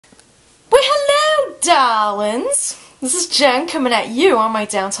darlings. This is Jen coming at you on my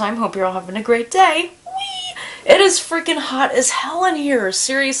downtime. Hope you're all having a great day. Whee! It is freaking hot as hell in here,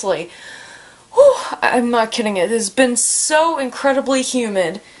 seriously. Whew, I'm not kidding. It has been so incredibly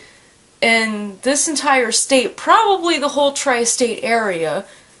humid in this entire state, probably the whole tri-state area,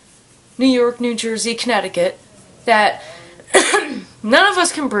 New York, New Jersey, Connecticut, that none of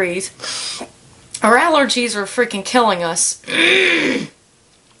us can breathe. Our allergies are freaking killing us. And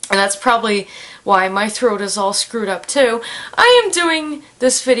that's probably why my throat is all screwed up too. I am doing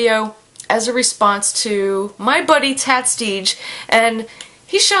this video as a response to my buddy Tattsdeej, and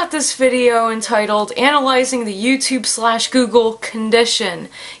he shot this video entitled Analyzing the YouTube/Google Condition.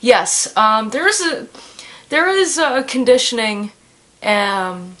 Yes, there is a conditioning,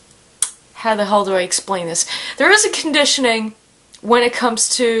 how the hell do I explain this? There is a conditioning when it comes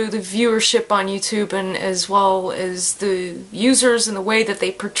to the viewership on YouTube, and as well as the users and the way that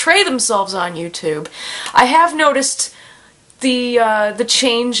they portray themselves on YouTube. I have noticed the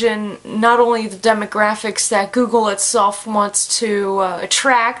change in not only the demographics that Google itself wants to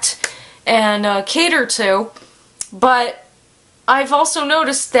attract and cater to, but I've also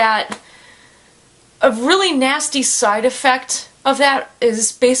noticed that a really nasty side effect of that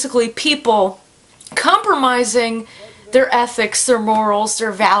is basically people compromising their ethics, their morals,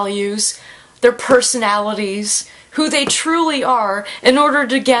 their values, their personalities, who they truly are, in order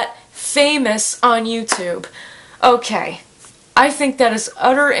to get famous on YouTube. Okay, I think that is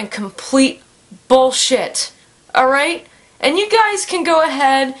utter and complete bullshit, alright? And you guys can go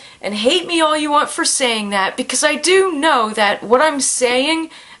ahead and hate me all you want for saying that, because I do know that what I'm saying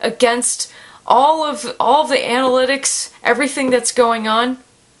against all the analytics, everything that's going on,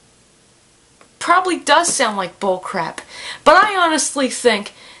 probably does sound like bullcrap, but I honestly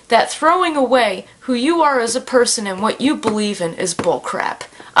think that throwing away who you are as a person and what you believe in is bullcrap.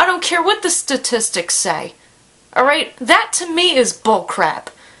 I don't care what the statistics say. Alright? That to me is bullcrap.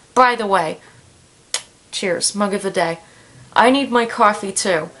 By the way, cheers, mug of the day. I need my coffee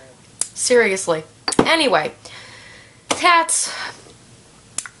too. Seriously. Anyway, Tats,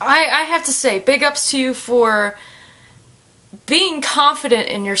 I have to say, big ups to you for being confident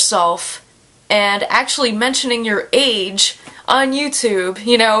in yourself and actually mentioning your age on YouTube,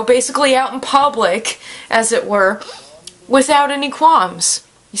 you know, basically out in public, as it were, without any qualms.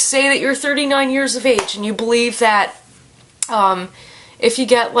 You say that you're 39 years of age and you believe that if you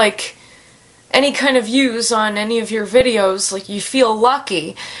get, like, any kind of views on any of your videos, like, you feel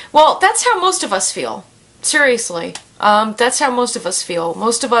lucky. Well, that's how most of us feel. Seriously. That's how most of us feel.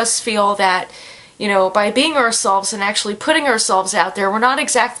 Most of us feel that, you know, by being ourselves and actually putting ourselves out there, we're not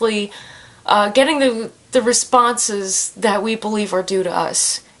exactly getting the responses that we believe are due to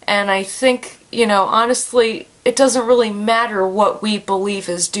us. And I think, you know, honestly, it doesn't really matter what we believe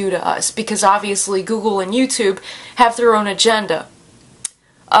is due to us, because obviously Google and YouTube have their own agenda.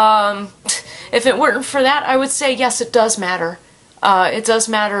 If it weren't for that, I would say yes, it does matter. It does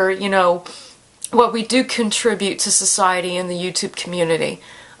matter, you know, what we do contribute to society and the YouTube community.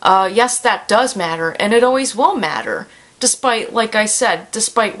 Yes, that does matter, and it always will matter. Despite, like I said,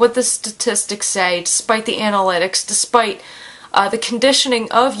 despite what the statistics say, despite the analytics, despite the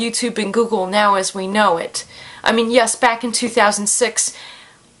conditioning of YouTube and Google now as we know it. I mean, yes, back in 2006,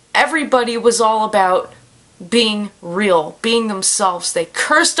 everybody was all about being real, being themselves. They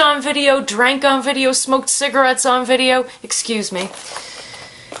cursed on video, drank on video, smoked cigarettes on video, excuse me.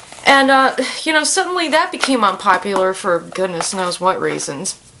 And, you know, suddenly that became unpopular for goodness knows what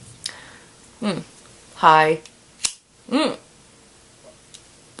reasons. Hi. I'm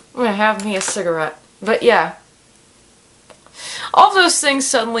gonna have me a cigarette. But yeah. All those things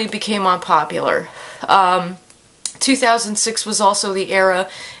suddenly became unpopular. 2006 was also the era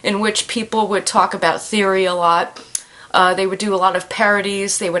in which people would talk about theory a lot. They would do a lot of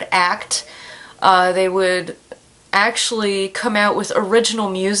parodies, they would act, they would actually come out with original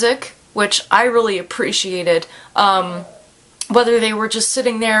music, which I really appreciated. Whether they were just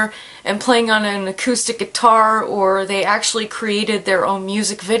sitting there and playing on an acoustic guitar or they actually created their own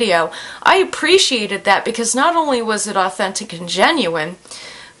music video. I appreciated that because not only was it authentic and genuine,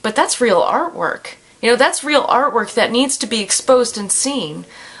 but that's real artwork. You know, that's real artwork that needs to be exposed and seen.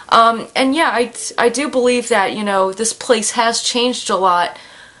 And yeah, I do believe that, you know, this place has changed a lot,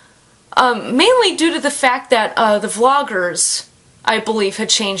 mainly due to the fact that the vloggers, I believe, had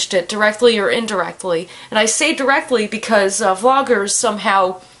changed it directly or indirectly. And I say directly because vloggers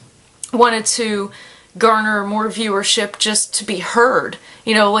somehow wanted to garner more viewership just to be heard.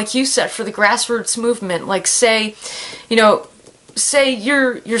 You know, like you said, for the grassroots movement. Like, say, you know, say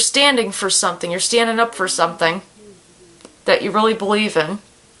you're standing for something, you're standing up for something that you really believe in.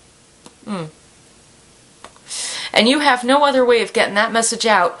 And you have no other way of getting that message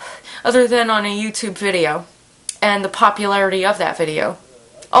out other than on a YouTube video and the popularity of that video.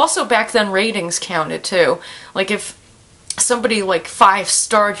 Also, back then, ratings counted too. Like, if somebody like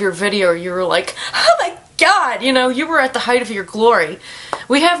 5-starred your video, you were like, oh my god, you know, you were at the height of your glory.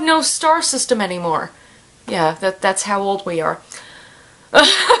 We have no star system anymore. Yeah, that's how old we are. And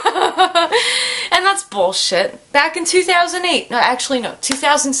that's bullshit. Back in 2008, no, actually no,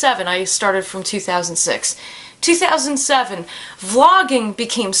 2007, I started from 2006. 2007, vlogging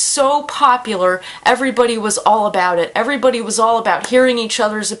became so popular, everybody was all about it. Everybody was all about hearing each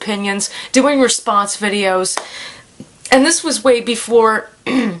other's opinions, doing response videos. And this was way before,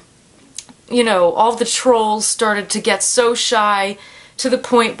 you know, all the trolls started to get so shy to the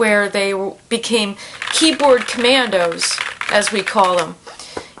point where they became keyboard commandos, as we call them.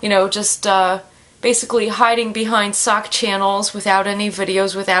 You know, just basically hiding behind sock channels without any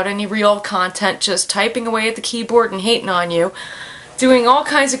videos, without any real content, just typing away at the keyboard and hating on you, doing all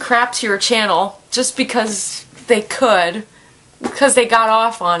kinds of crap to your channel just because they could, because they got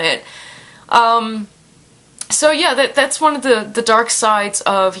off on it. So yeah, that's one of the dark sides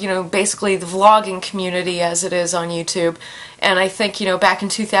of, you know, basically the vlogging community as it is on YouTube. And I think, you know, back in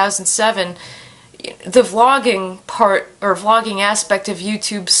 2007, the vlogging part, or vlogging aspect of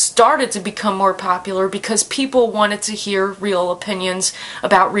YouTube started to become more popular because people wanted to hear real opinions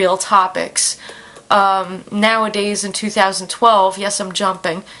about real topics. Nowadays in 2012, yes, I'm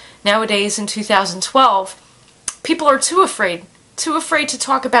jumping, nowadays in 2012, people are too afraid to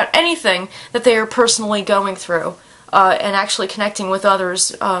talk about anything that they are personally going through. And actually connecting with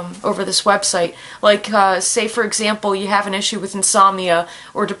others over this website. Like, say for example, you have an issue with insomnia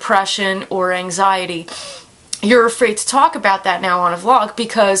or depression or anxiety. You're afraid to talk about that now on a vlog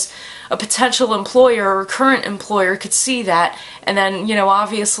because a potential employer or current employer could see that and then, you know,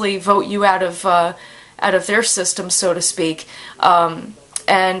 obviously vote you out of their system, so to speak.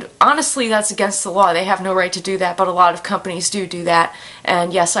 And honestly, that's against the law. They have no right to do that, but a lot of companies do that.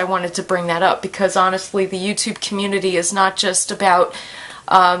 And yes, I wanted to bring that up because honestly, the YouTube community is not just about,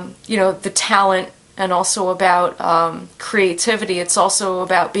 you know, the talent and also about creativity. It's also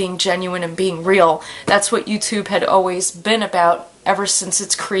about being genuine and being real. That's what YouTube had always been about ever since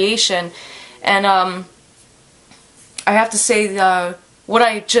its creation. And I have to say, what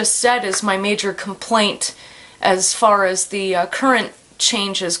I just said is my major complaint as far as the current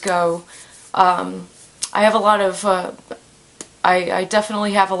changes go. I have a lot of, I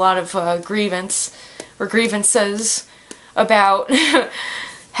definitely have a lot of grievances about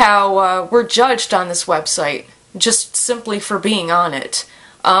how we're judged on this website, just simply for being on it.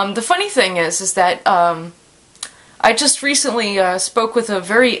 The funny thing is that I just recently spoke with a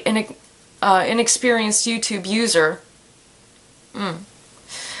very inexperienced YouTube user.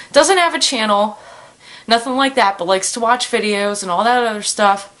 Doesn't have a channel, nothing like that, but likes to watch videos and all that other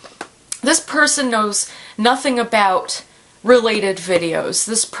stuff. This person knows nothing about related videos.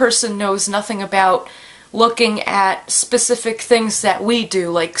 This person knows nothing about looking at specific things that we do,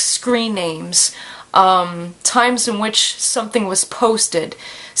 like screen names, times in which something was posted.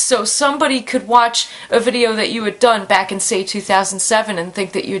 So somebody could watch a video that you had done back in, say, 2007 and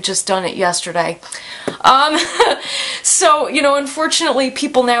think that you had just done it yesterday. So, you know, unfortunately,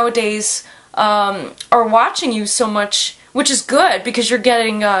 people nowadays are watching you so much, which is good because you're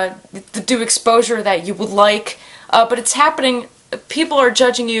getting the due exposure that you would like, but it's happening, people are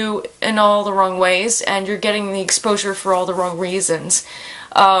judging you in all the wrong ways and you're getting the exposure for all the wrong reasons.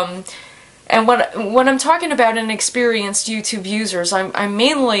 And when I'm talking about inexperienced YouTube users, I'm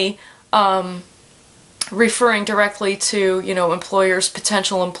mainly referring directly to, you know, employers,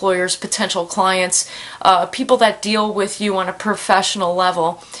 potential clients, people that deal with you on a professional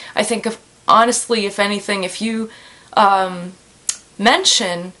level. I think, honestly, if anything, if you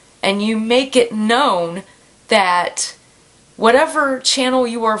mention and you make it known that whatever channel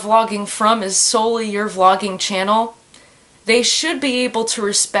you are vlogging from is solely your vlogging channel, they should be able to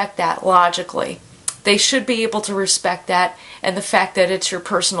respect that logically. They should be able to respect that and the fact that it's your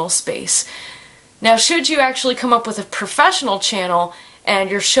personal space. Now, should you actually come up with a professional channel and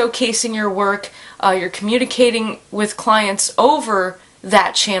you're showcasing your work, you're communicating with clients over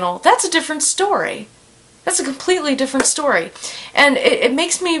that channel, that's a different story. That's a completely different story. And it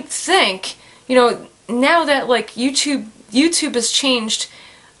makes me think, you know, now that like YouTube has changed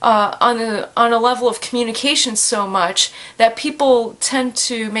on a level of communication so much that people tend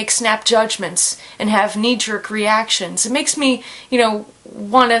to make snap judgments and have knee-jerk reactions. It makes me, you know,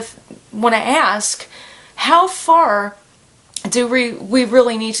 want to ask, how far do we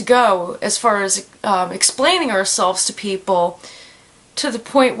really need to go as far as explaining ourselves to people to the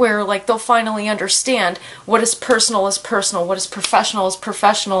point where, like, they'll finally understand what is personal, what is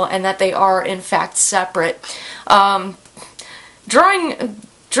professional, and that they are, in fact, separate.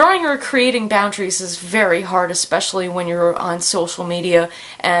 Drawing or creating boundaries is very hard, especially when you're on social media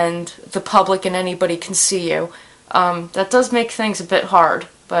and the public and anybody can see you. That does make things a bit hard,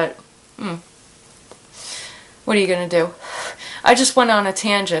 but what are you gonna do? I just went on a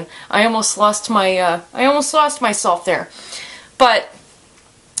tangent. I almost lost myself there. But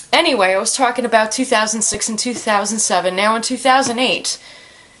anyway, I was talking about 2006 and 2007. Now in 2008,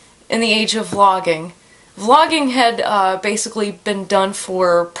 in the age of vlogging. Vlogging had basically been done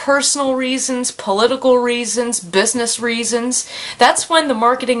for personal reasons, political reasons, business reasons. That's when the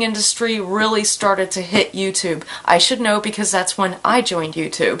marketing industry really started to hit YouTube. I should know because that's when I joined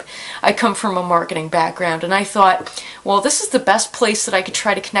YouTube. I come from a marketing background, and I thought, well, this is the best place that I could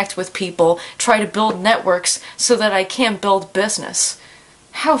try to connect with people, try to build networks so that I can build business.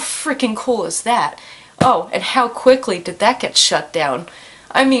 How freaking cool is that? Oh, and how quickly did that get shut down?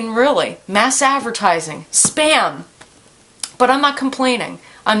 I mean, really, mass advertising, spam. But I'm not complaining.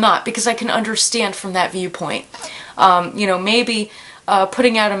 I'm not, because I can understand from that viewpoint. You know, maybe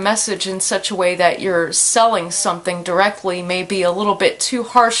putting out a message in such a way that you're selling something directly may be a little bit too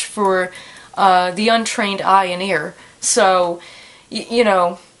harsh for the untrained eye and ear. So, you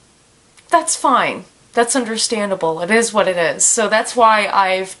know, that's fine. That's understandable. It is what it is. So that's why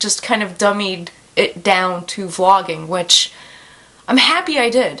I've just kind of dummied it down to vlogging, which I'm happy I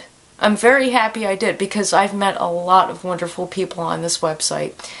did. I'm very happy I did, because I've met a lot of wonderful people on this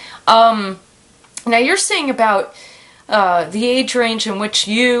website. Now you're saying about the age range in which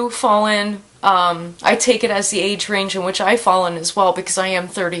you fall in. I take it as the age range in which I fall in as well, because I am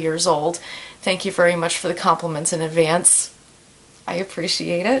 30 years old. Thank you very much for the compliments in advance. I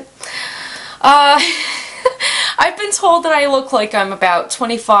appreciate it. I've been told that I look like I'm about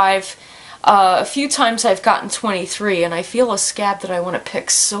 25. A few times I've gotten 23, and I feel a scab that I want to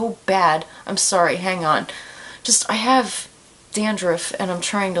pick so bad. I'm sorry, hang on. I have dandruff, and I'm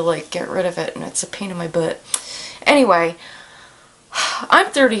trying to, like, get rid of it, and it's a pain in my butt. Anyway,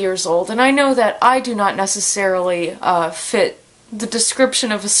 I'm 30 years old, and I know that I do not necessarily fit the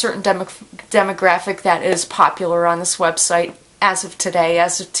description of a certain demographic that is popular on this website as of today,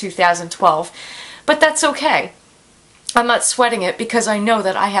 as of 2012. But that's okay. I'm not sweating it, because I know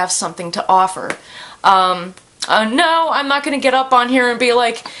that I have something to offer. No, I'm not going to get up on here and be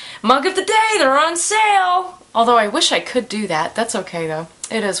like, mug of the day, they're on sale! Although I wish I could do that. That's okay, though.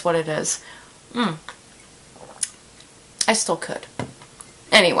 It is what it is. I still could.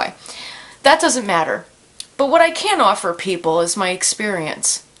 Anyway, that doesn't matter. But what I can offer people is my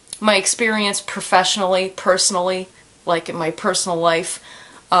experience. My experience professionally, personally, like in my personal life.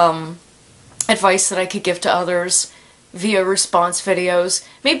 Advice that I could give to others via response videos,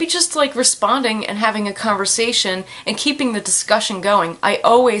 maybe just like responding and having a conversation and keeping the discussion going. I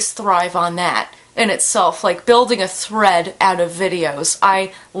always thrive on that in itself, like building a thread out of videos.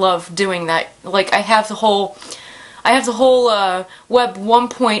 I love doing that. Like I have the whole Web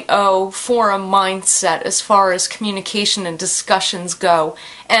 1.0 forum mindset as far as communication and discussions go,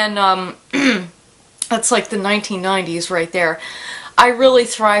 and that's like the 1990s right there. I really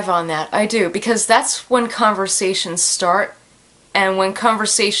thrive on that. I do, because that's when conversations start, and when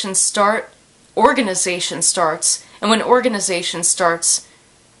conversations start, organization starts, and when organization starts,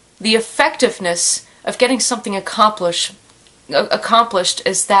 the effectiveness of getting something accomplished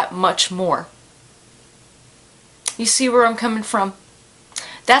is that much more. You see where I'm coming from?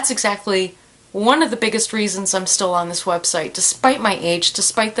 That's exactly one of the biggest reasons I'm still on this website, despite my age,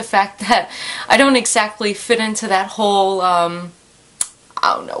 despite the fact that I don't exactly fit into that whole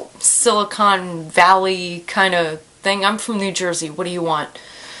I don't know, Silicon Valley kind of thing. I'm from New Jersey. What do you want?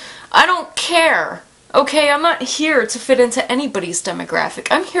 I don't care. Okay, I'm not here to fit into anybody's demographic.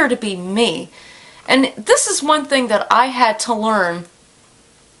 I'm here to be me. And this is one thing that I had to learn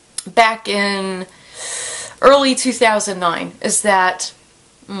back in early 2009, is that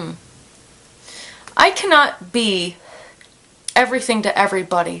I cannot be everything to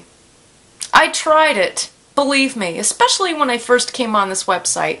everybody. I tried it. Believe me, especially when I first came on this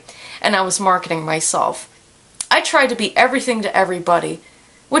website and I was marketing myself. I tried to be everything to everybody,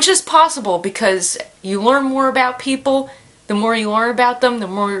 which is possible because you learn more about people. The more you learn about them, the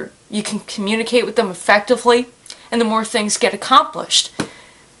more you can communicate with them effectively, and the more things get accomplished.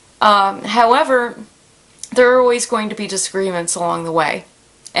 However, there are always going to be disagreements along the way.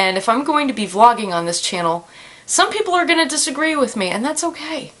 And if I'm going to be vlogging on this channel, some people are going to disagree with me, and that's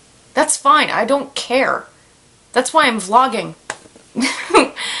okay. That's fine. I don't care. That's why I'm vlogging.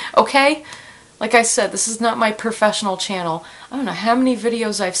 Okay? Like I said, this is not my professional channel. I don't know how many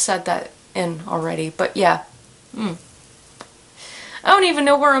videos I've said that in already, but yeah. I don't even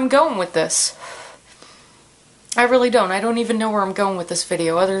know where I'm going with this. I really don't. I don't even know where I'm going with this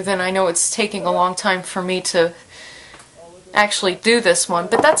video, other than I know it's taking a long time for me to actually do this one.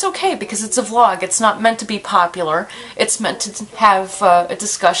 But that's okay, because it's a vlog. It's not meant to be popular. It's meant to have a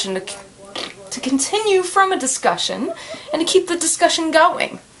discussion, to continue from a discussion, and to keep the discussion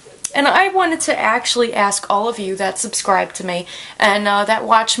going. And I wanted to actually ask all of you that subscribe to me, and that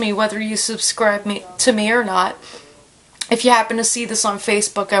watch me, whether you subscribe to me or not. If you happen to see this on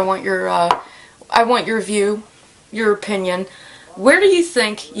Facebook, I want your view, your opinion. Where do you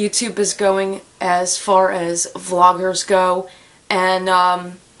think YouTube is going as far as vloggers go?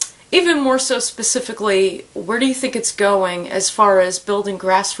 And even more so specifically, where do you think it's going as far as building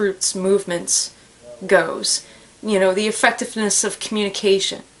grassroots movements goes? You know, the effectiveness of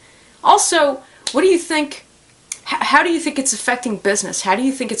communication. Also, what do you think, how do you think it's affecting business? How do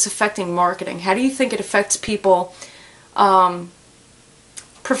you think it's affecting marketing? How do you think it affects people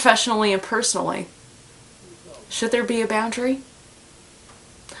professionally and personally? Should there be a boundary?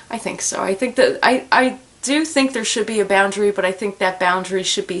 I think so. I think that I do think there should be a boundary, but I think that boundary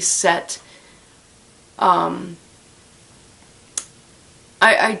should be set. I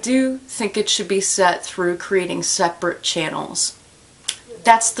do think it should be set through creating separate channels.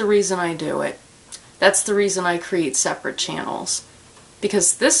 That's the reason I do it. That's the reason I create separate channels.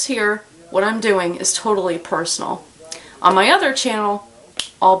 Because this here, what I'm doing, is totally personal. On my other channel,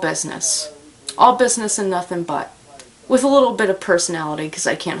 all business. All business and nothing but. With a little bit of personality, because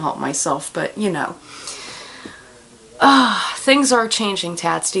I can't help myself, but you know. Things are changing,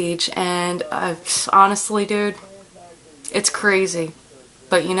 Tattsdeej, and honestly, dude, it's crazy.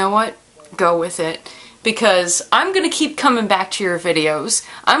 But you know what? Go with it. Because I'm going to keep coming back to your videos.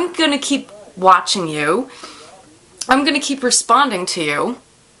 I'm going to keep watching you. I'm going to keep responding to you.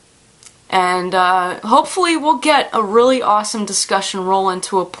 And hopefully we'll get a really awesome discussion rolling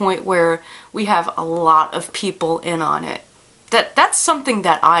to a point where we have a lot of people in on it. That's something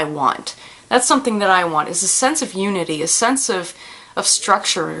that I want. That's something that I want, is a sense of unity, a sense of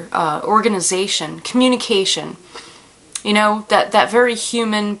structure, organization, communication. You know, that very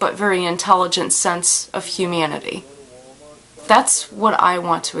human but very intelligent sense of humanity. That's what I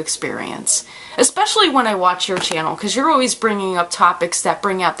want to experience. Especially when I watch your channel, because you're always bringing up topics that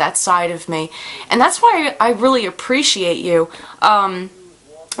bring out that side of me. And that's why I really appreciate you. And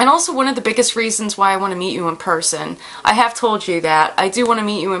also one of the biggest reasons why I want to meet you in person. I have told you that. I do want to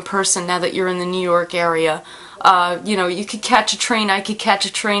meet you in person now that you're in the New York area. You know, you could catch a train, I could catch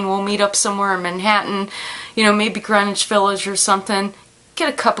a train, we'll meet up somewhere in Manhattan, you know, maybe Greenwich Village or something. Get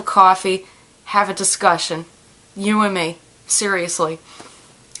a cup of coffee, have a discussion. You and me. Seriously.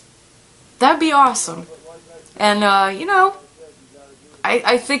 That'd be awesome. And, you know,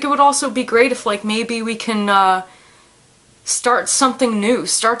 I think it would also be great if, like, maybe we can, start something new,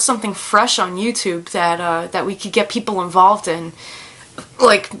 start something fresh on YouTube that we could get people involved in.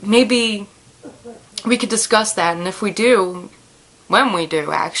 Like, maybe we could discuss that, and if we do, when we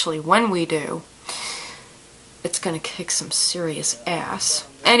do, it's gonna kick some serious ass.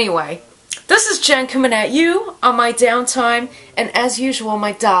 Anyway. This is Jen coming at you on my downtime, and as usual,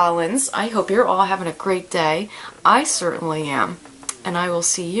 my darlings, I hope you're all having a great day. I certainly am, and I will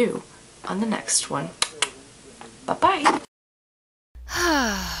see you on the next one. Bye-bye.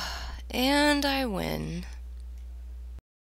 And I win.